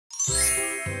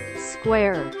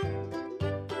square,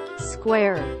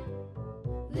 square,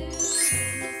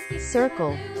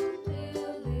 circle,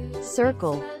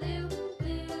 circle,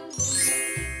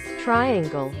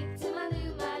 triangle,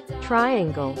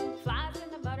 triangle,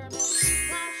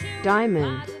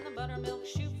 diamond,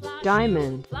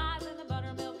 diamond,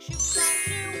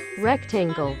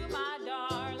 rectangle,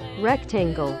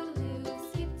 rectangle,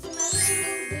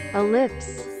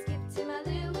 ellipse,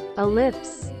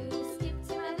 ellipse,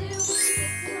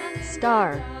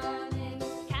 star,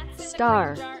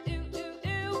 star,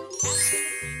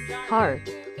 heart,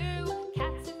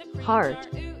 heart,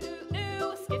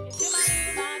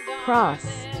 cross,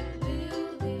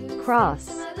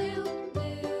 cross,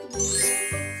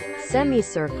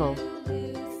 semicircle,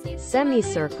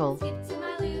 semicircle,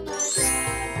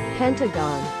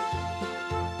 pentagon,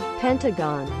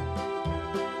 pentagon,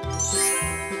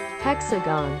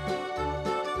 hexagon,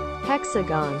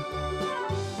 hexagon,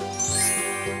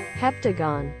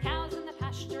 heptagon,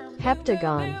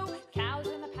 heptagon,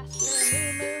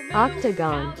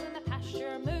 octagon,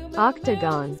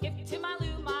 octagon,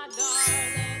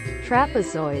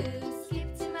 trapezoid,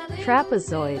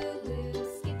 trapezoid,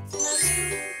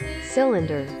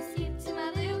 cylinder,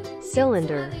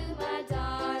 cylinder,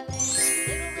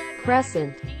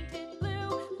 crescent,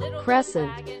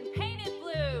 crescent,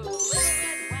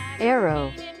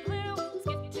 arrow,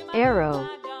 arrow,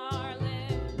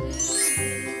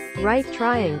 right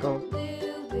triangle,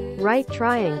 right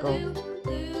triangle,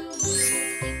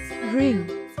 ring,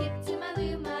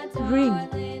 ring,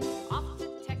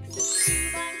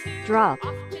 drop,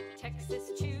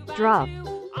 drop,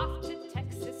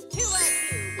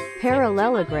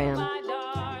 parallelogram,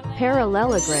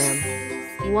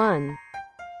 parallelogram, 1,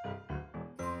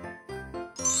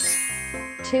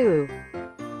 2,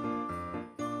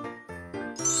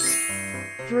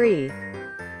 3,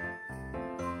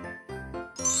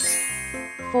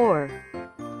 4,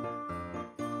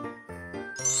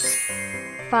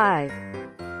 5,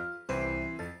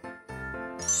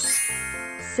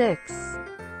 6,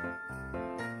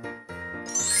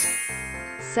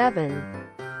 7,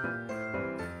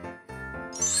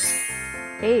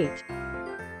 8,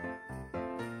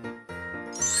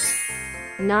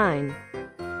 9,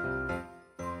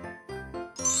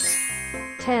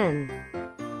 10,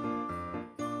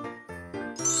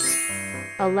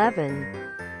 11,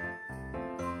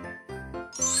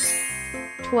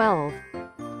 12,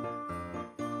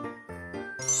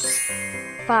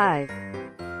 5,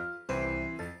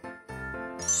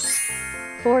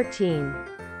 14,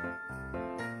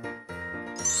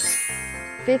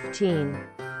 15,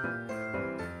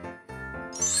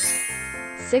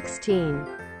 16,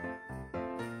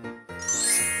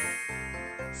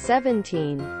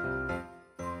 17,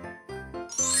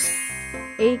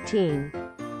 18,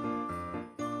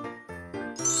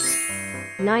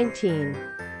 19,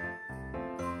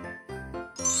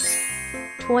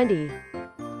 20,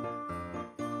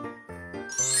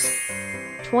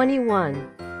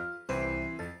 21,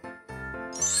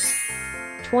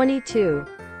 22,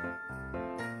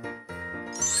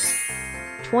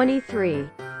 23,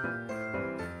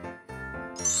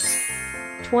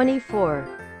 24,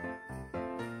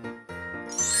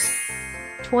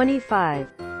 25,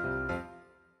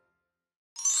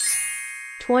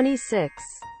 26,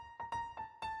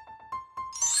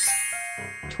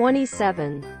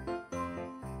 27,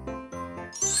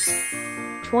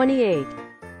 28,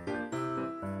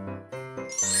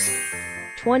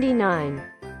 29,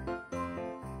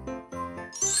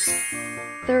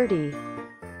 30,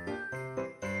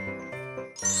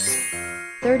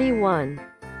 31,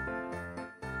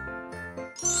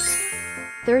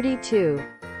 32,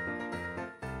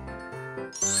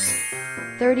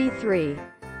 33,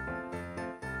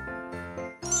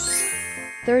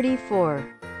 34,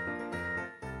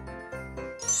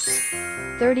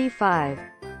 35,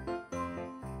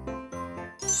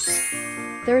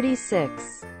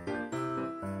 36,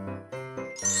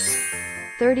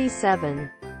 37,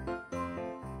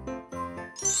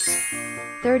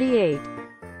 38,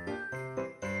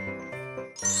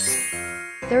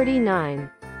 39,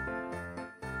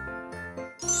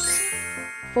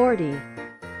 40,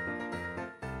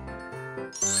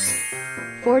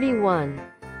 41,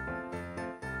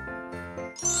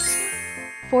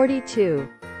 42,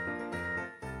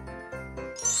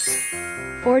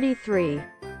 43,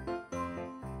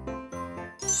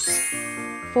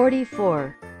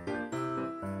 44,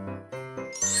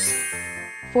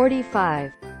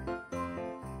 45,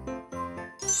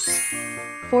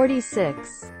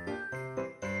 46,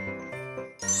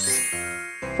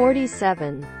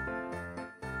 47,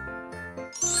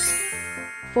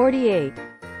 48,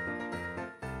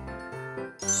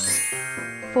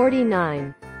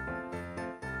 49,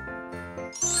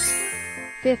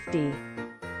 50,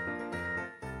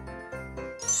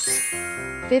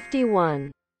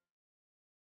 51,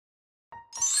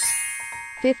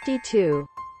 52,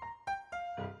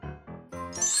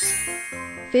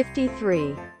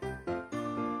 53,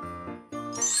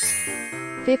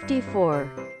 54,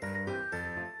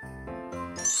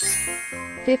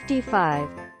 55,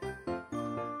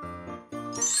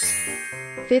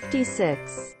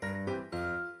 56,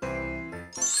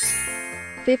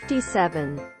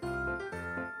 57,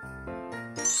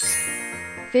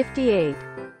 58,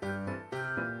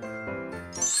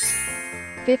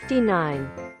 59,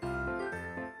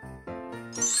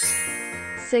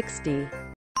 60,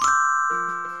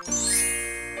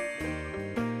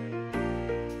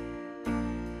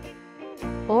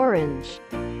 orange,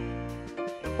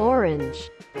 orange,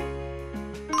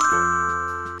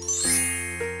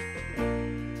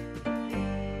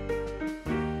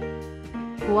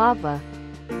 guava,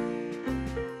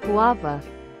 guava,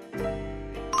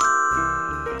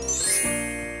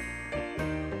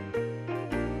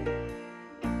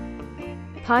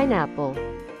 pineapple,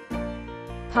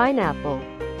 pineapple,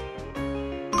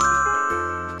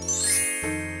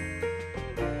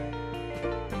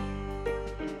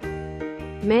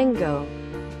 mango,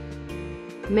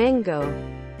 mango,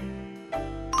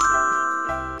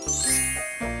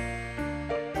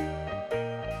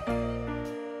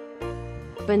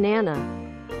 banana,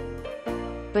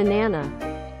 banana,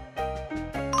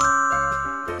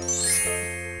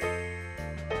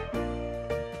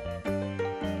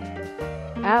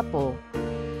 apple,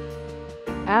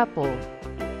 apple,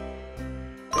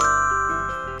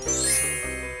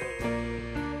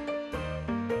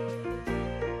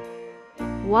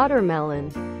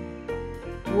 watermelon,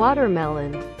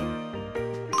 watermelon,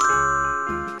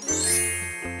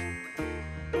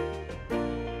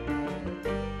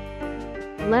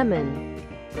 lemon,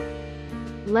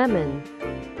 lemon,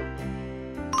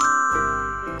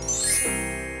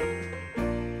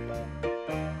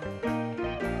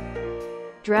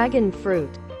 dragon fruit,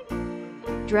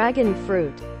 dragon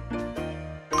fruit,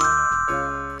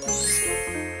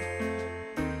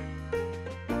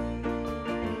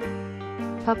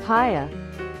 papaya,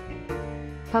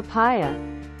 papaya,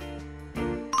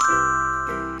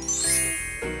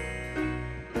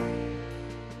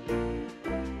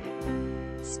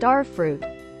 starfruit,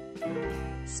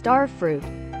 starfruit,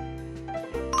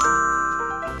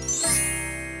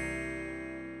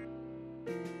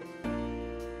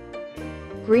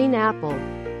 green apple,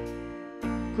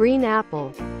 green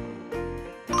apple,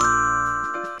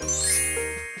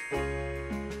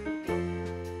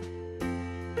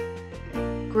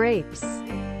 grapes,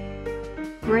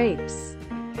 grapes,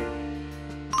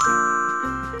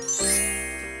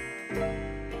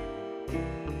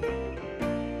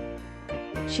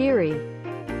 cherry,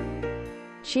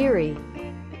 cherry,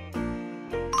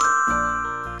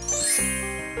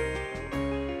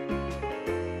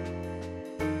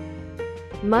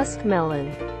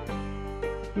 muskmelon,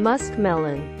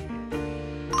 muskmelon,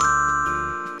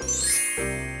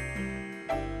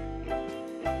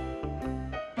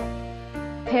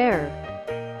 pear,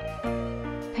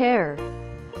 pear,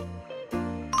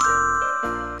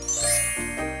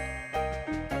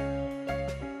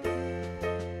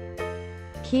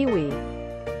 kiwi,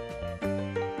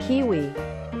 kiwi,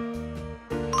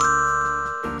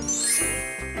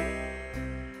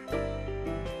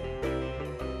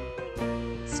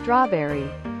 strawberry,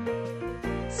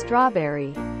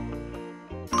 strawberry,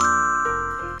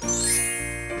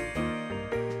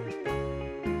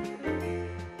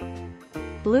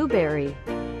 blueberry,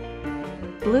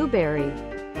 blueberry,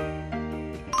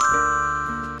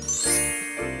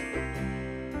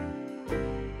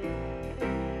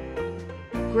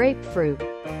 grapefruit,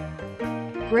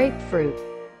 grapefruit,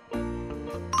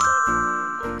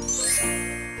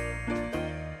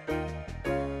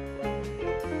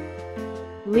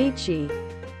 lychee,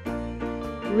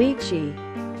 lychee,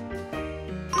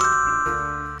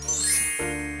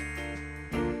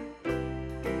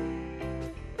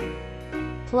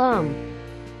 plum,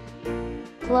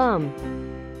 plum,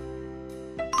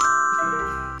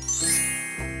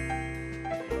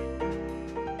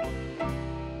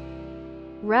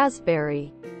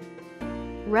 raspberry,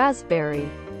 raspberry,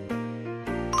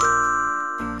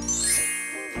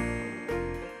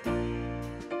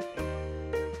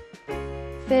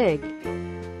 fig,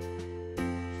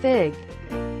 fig.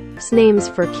 Names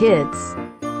for kids: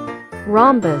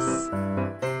 rhombus,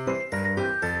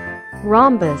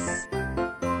 rhombus,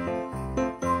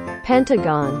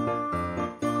 pentagon,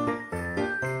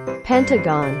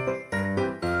 pentagon,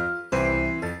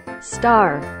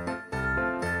 star,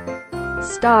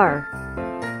 star,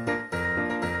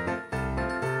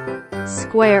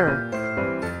 square,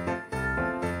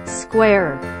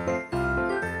 square,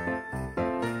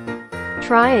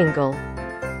 triangle,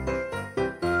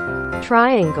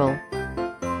 triangle,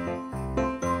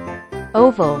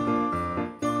 oval,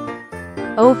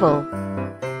 oval,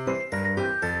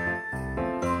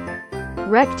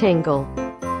 rectangle,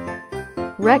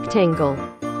 rectangle,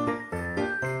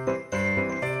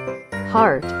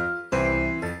 heart,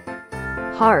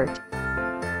 heart,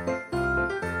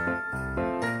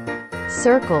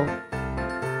 circle,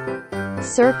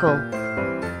 circle,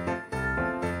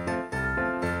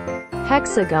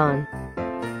 hexagon,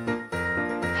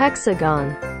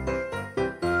 hexagon,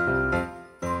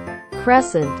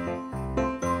 crescent,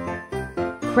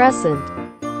 crescent,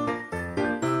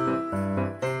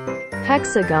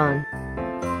 hexagon,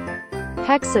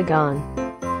 hexagon,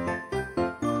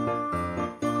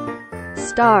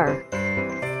 star,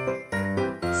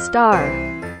 star,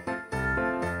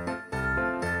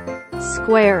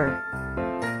 square,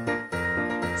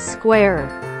 square,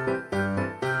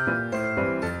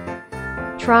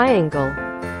 triangle,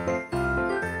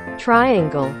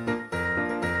 triangle,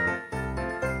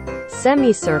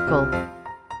 semicircle,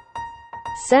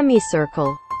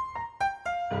 semicircle,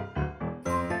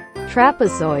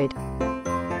 trapezoid,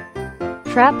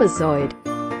 trapezoid,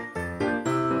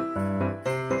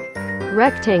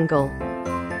 rectangle,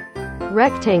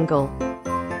 rectangle,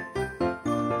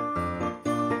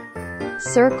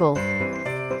 circle,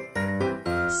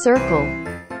 circle,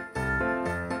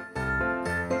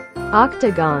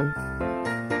 octagon,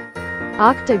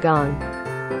 octagon,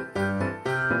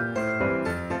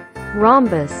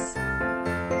 rhombus,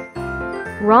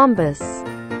 rhombus,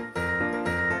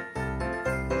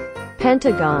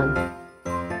 pentagon,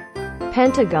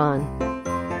 pentagon,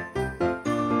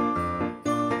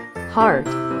 heart,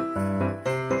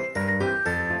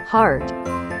 heart,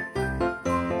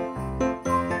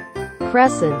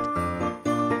 crescent,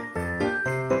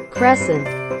 crescent,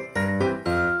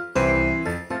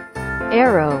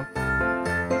 arrow,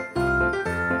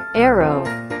 arrow,